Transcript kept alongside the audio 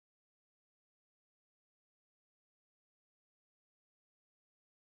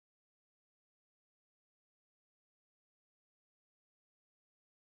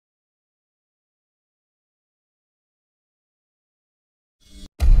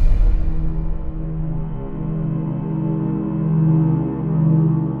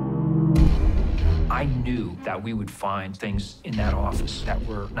that we would find things in that office that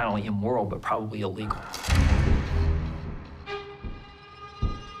were not only immoral, but probably illegal.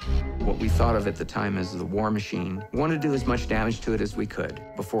 What we thought of at the time as the war machine, we wanted to do as much damage to it as we could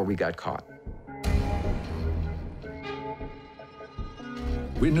before we got caught.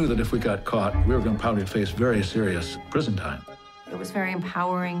 We knew that if we got caught, we were going to probably face very serious prison time. It was very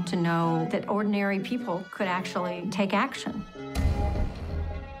empowering to know that ordinary people could actually take action.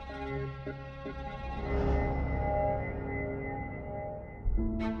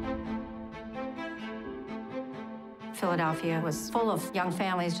 Philadelphia was full of young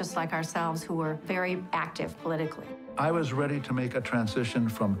families just like ourselves who were very active politically. I was ready to make a transition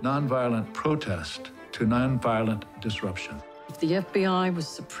from nonviolent protest to nonviolent disruption. If the FBI was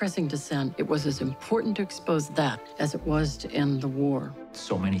suppressing dissent, it was as important to expose that as it was to end the war.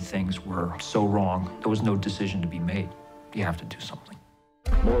 So many things were so wrong. There was no decision to be made. You have to do something.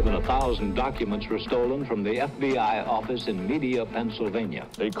 More than 1,000 documents were stolen from the FBI office in Media, Pennsylvania.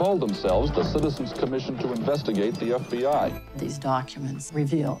 They called themselves the Citizens Commission to investigate the FBI. These documents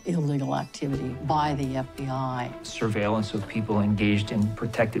reveal illegal activity by the FBI. Surveillance of people engaged in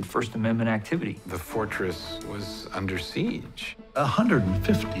protected First Amendment activity. The fortress was under siege.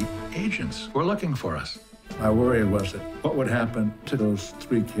 150 agents were looking for us. My worry was that what would happen to those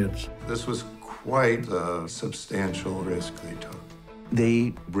 3 kids? This was quite a substantial risk they took.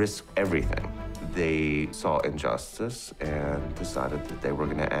 They risked everything. They saw injustice and decided that they were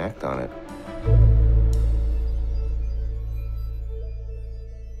going to act on it.